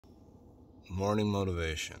Morning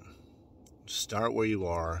motivation. Start where you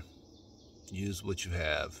are. Use what you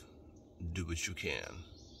have. Do what you can.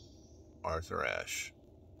 Arthur Ashe.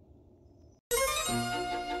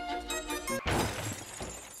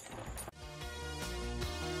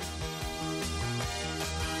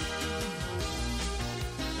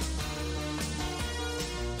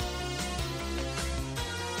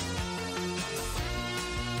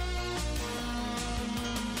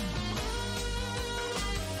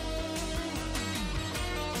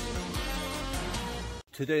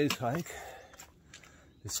 Today's hike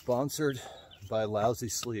is sponsored by lousy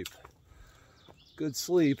sleep. Good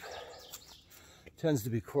sleep tends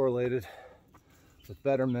to be correlated with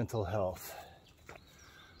better mental health.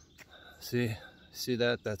 See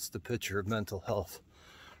that? That's the picture of mental health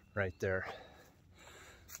right there.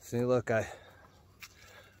 See, look, I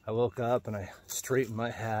woke up and I straightened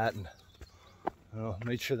my hat and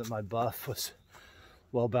made sure that my buff was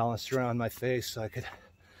well balanced around my face so I could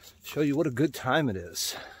show you what a good time it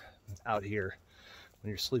is out here when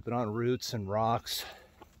you're sleeping on roots and rocks.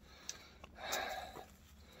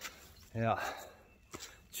 Yeah,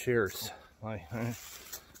 cheers. I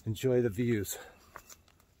enjoy the views.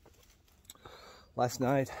 Last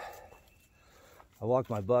night I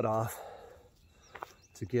walked my butt off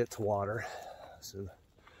to get to water, so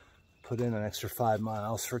put in an extra 5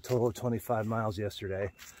 miles for a total of 25 miles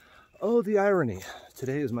yesterday. Oh, the irony.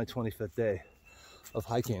 Today is my 25th day of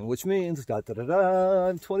hiking, which means I'm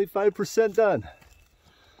 25% done.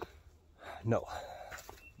 No,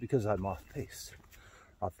 because I'm off the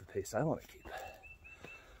pace I want to keep.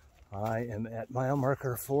 I am at mile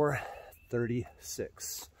marker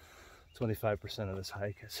 436. 25% of this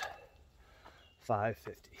hike is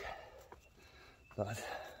 550, but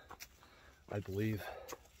I believe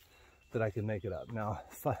that I can make it up. Now,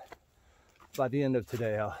 by the end of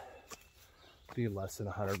today, I'll be less than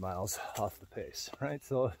 100 miles off the pace, right?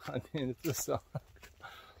 So, I mean, it's just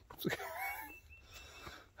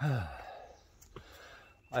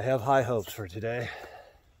I have high hopes for today.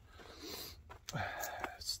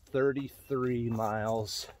 It's 34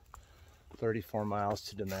 miles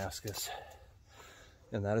to Damascus,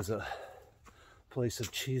 and that is a place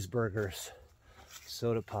of cheeseburgers,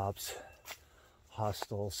 soda pops,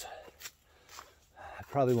 hostels. I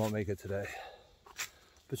probably won't make it today,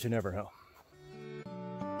 but you never know.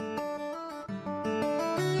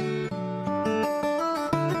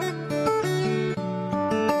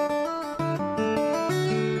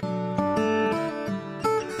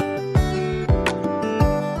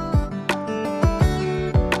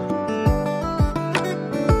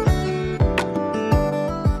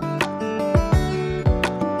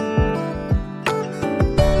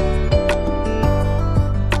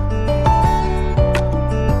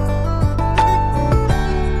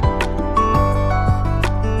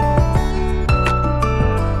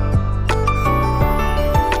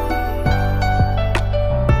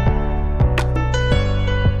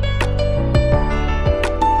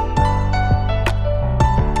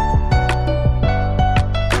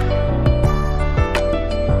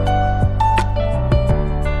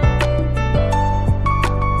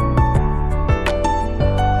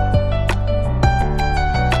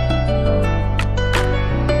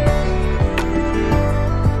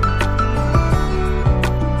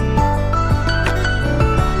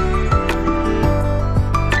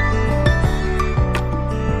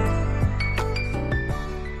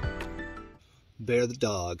 Bear the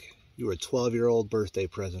dog, you were a 12-year-old birthday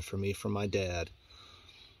present for me from my dad.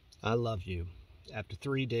 I love you. After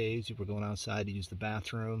 3 days, you were going outside to use the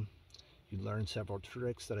bathroom. You learned several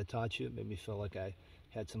tricks that I taught you. It made me feel like I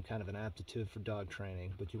had some kind of an aptitude for dog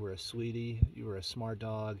training. But you were a sweetie, you were a smart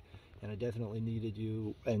dog, and I definitely needed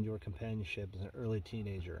you and your companionship as an early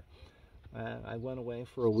teenager. I went away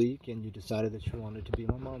for a week, and you decided that you wanted to be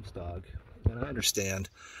my mom's dog. And I understand.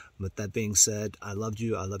 But that being said, I loved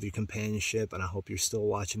you, I love your companionship, and I hope you're still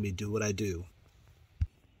watching me do what I do.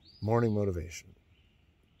 Morning motivation.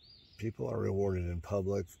 People are rewarded in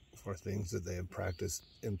public for things that they have practiced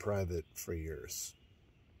in private for years.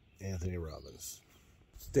 Anthony Robbins.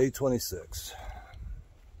 Day 26.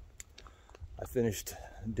 I finished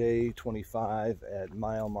day 25 at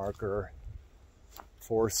mile marker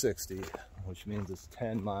 460, which means it's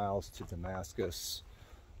 10 miles to Damascus.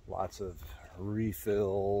 Lots of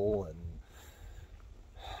refill and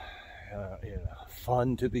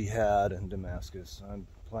fun to be had in Damascus. I'm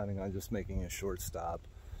planning on just making a short stop,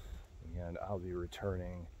 and I'll be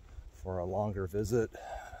returning for a longer visit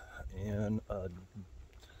in a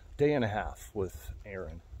day and a half with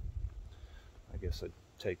Aaron. I guess I'd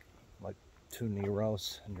take like 2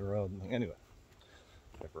 nearos, anyway,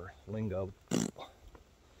 whatever lingo.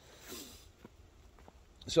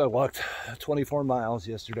 So I walked 24 miles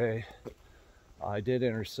yesterday. I did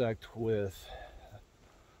intersect with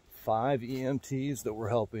 5 EMTs that were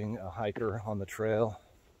helping a hiker on the trail.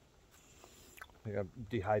 They got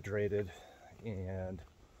dehydrated and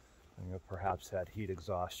perhaps had heat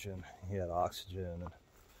exhaustion. He had oxygen, and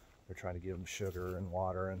they're trying to give him sugar and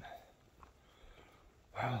water. And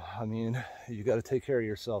well, I mean, you got to take care of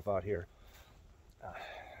yourself out here.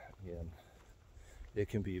 And it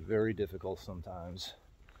can be very difficult sometimes.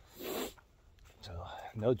 So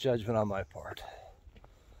no judgment on my part.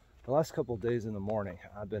 The last couple of days in the morning,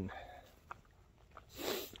 I've been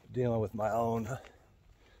dealing with my own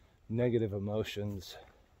negative emotions,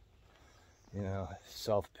 you know,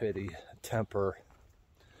 self-pity, temper,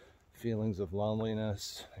 feelings of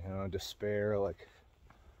loneliness, you know, despair, like,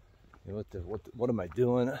 you know, what am I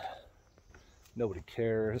doing? Nobody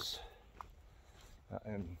cares.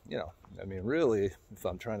 And, you know, I mean, really, if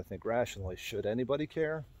I'm trying to think rationally, should anybody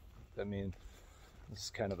care? I mean, this is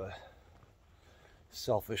kind of a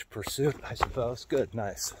selfish pursuit, I suppose. Good,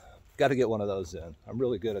 nice. Got to get one of those in. I'm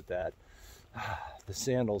really good at that. The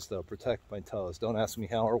sandals, though, protect my toes. Don't ask me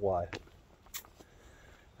how or why.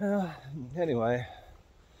 Anyway,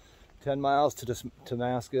 10 miles to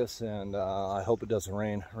Damascus, and I hope it doesn't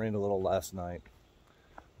rain. It rained a little last night.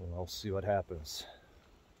 We'll see what happens.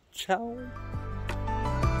 Ciao.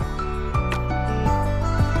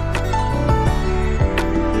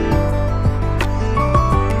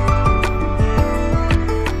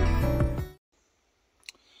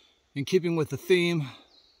 In keeping with the theme,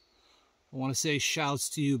 I want to say shouts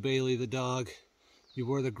to you, Bailey the dog. You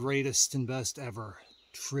were the greatest and best ever.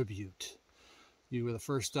 Tribute. You were the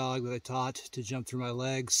first dog that I taught to jump through my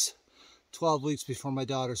legs 12 weeks before my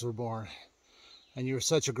daughters were born. And you were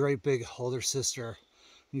such a great big older sister.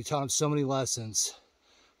 You taught them so many lessons.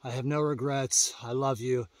 I have no regrets. I love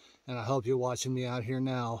you. And I hope you're watching me out here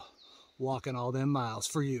now, walking all them miles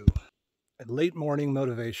for you. Late morning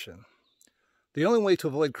motivation. The only way to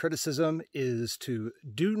avoid criticism is to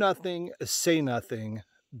do nothing, say nothing,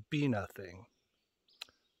 be nothing.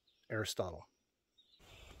 Aristotle.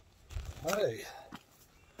 Hey,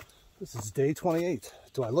 this is day 28.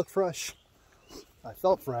 Do I look fresh? I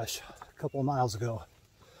felt fresh a couple of miles ago.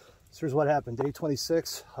 So here's what happened. Day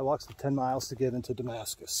 26, I walked the 10 miles to get into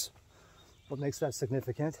Damascus. What makes that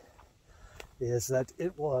significant is that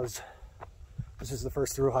this is the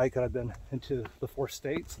first through hike that I've been into the 4th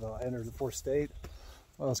state. So I entered the 4th state.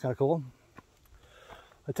 Well, that's kind of cool.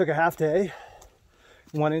 I took a half day,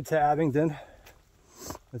 went into Abingdon,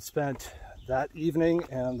 and spent that evening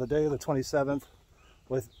and the day of the 27th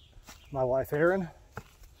with my wife Erin.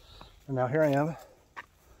 And now here I am,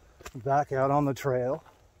 back out on the trail,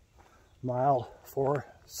 mile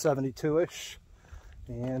 472-ish,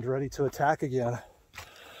 and ready to attack again.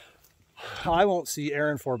 I won't see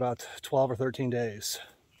Erin for about 12 or 13 days.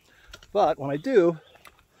 But when I do,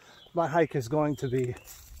 my hike is going to be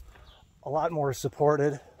a lot more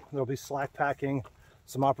supported. There'll be slack packing,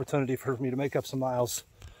 some opportunity for me to make up some miles,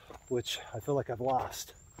 which I feel like I've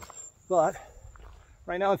lost. But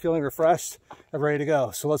right now I'm feeling refreshed and ready to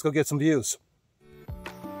go. So let's go get some views.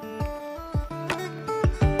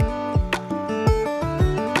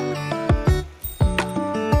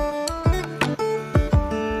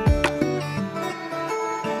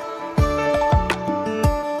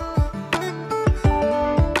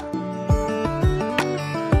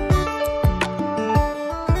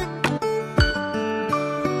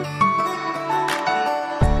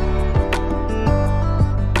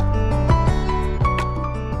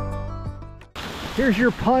 Here's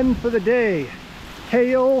your pun for the day.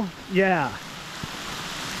 Hail, yeah.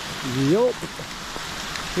 Yup.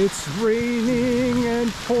 It's raining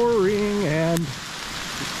and pouring and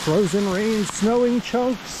frozen rain, snowing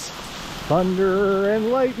chunks, thunder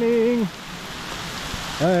and lightning.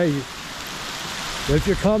 Hey, if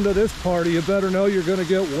you come to this party, you better know you're gonna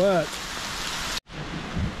get wet.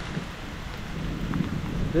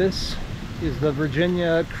 This is the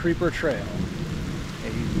Virginia Creeper Trail.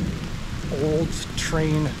 Old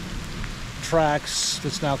train tracks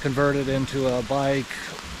that's now converted into a bike,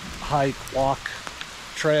 hike, walk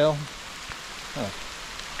trail. Oh,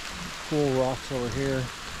 cool rocks over here.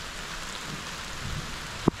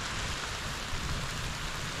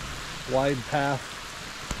 Wide path.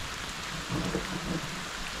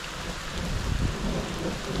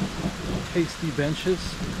 Tasty benches.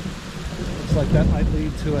 Looks like that might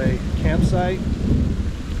lead to a campsite.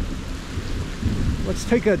 Let's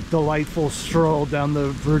take a delightful stroll down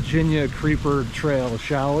the Virginia Creeper Trail,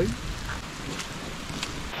 shall we?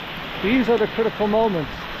 These are the critical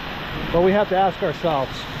moments, but we have to ask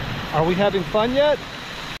ourselves, are we having fun yet?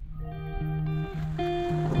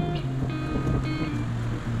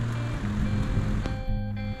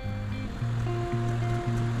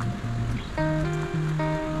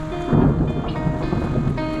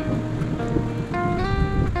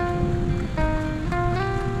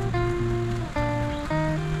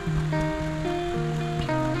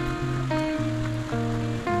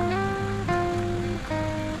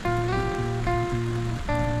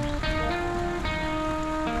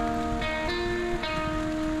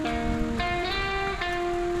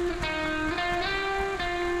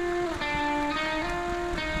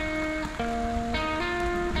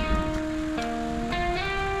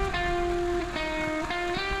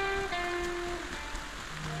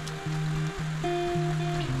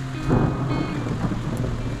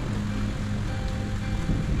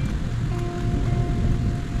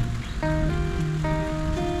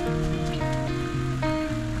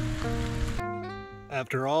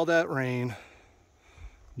 After all that rain,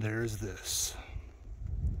 there's this.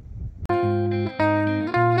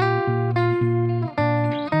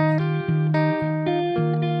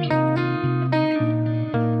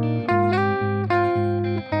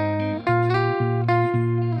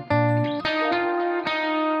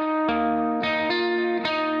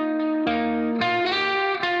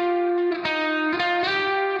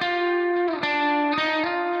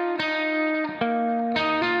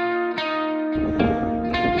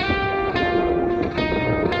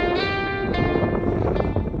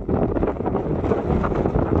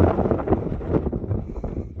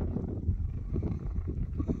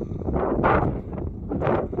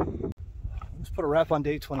 Let's put a wrap on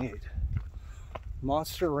day 28.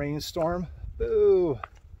 Monster rainstorm. Boo!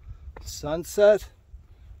 Sunset.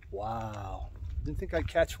 Wow. Didn't think I'd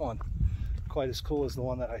catch one quite as cool as the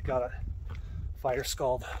one that I got at Fire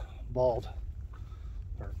Scald Bald,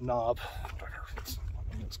 or Knob, whatever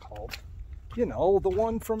it's called. You know, the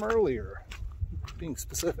one from earlier, being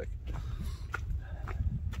specific.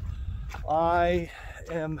 I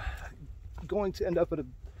am going to end up at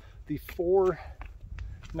the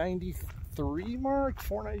 493 mark,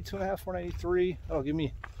 492.5, 493. That'll give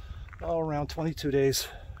me around 22 days,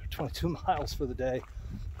 22 miles for the day.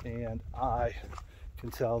 And I can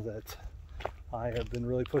tell that I have been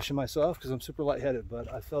really pushing myself because I'm super lightheaded, but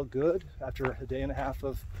I felt good after a day and a half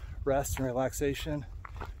of rest and relaxation,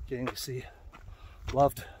 getting to see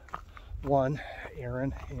loved one,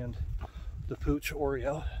 Aaron, and the pooch,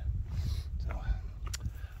 Oreo. So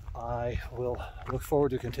I will look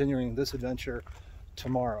forward to continuing this adventure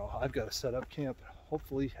tomorrow. I've got to set up camp.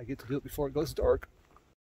 Hopefully I get to do it before it goes dark.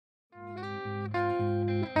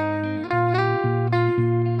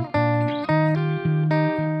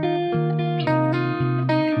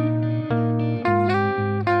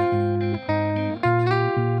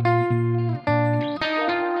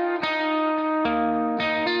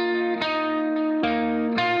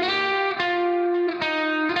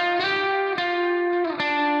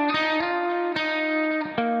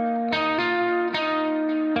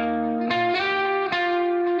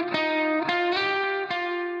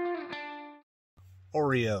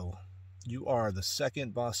 Oreo, you are the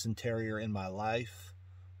second Boston Terrier in my life,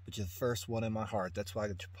 but you're the first one in my heart. That's why I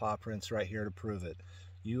got your paw prints right here to prove it.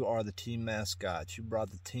 You are the team mascot. You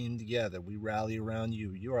brought the team together. We rally around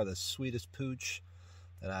you. You are the sweetest pooch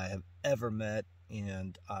that I have ever met,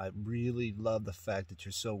 and I really love the fact that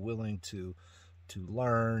you're so willing to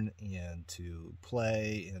learn and to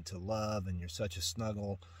play and to love, and you're such a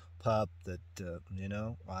snuggle pup that, you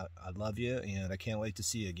know, I love you, and I can't wait to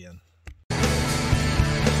see you again.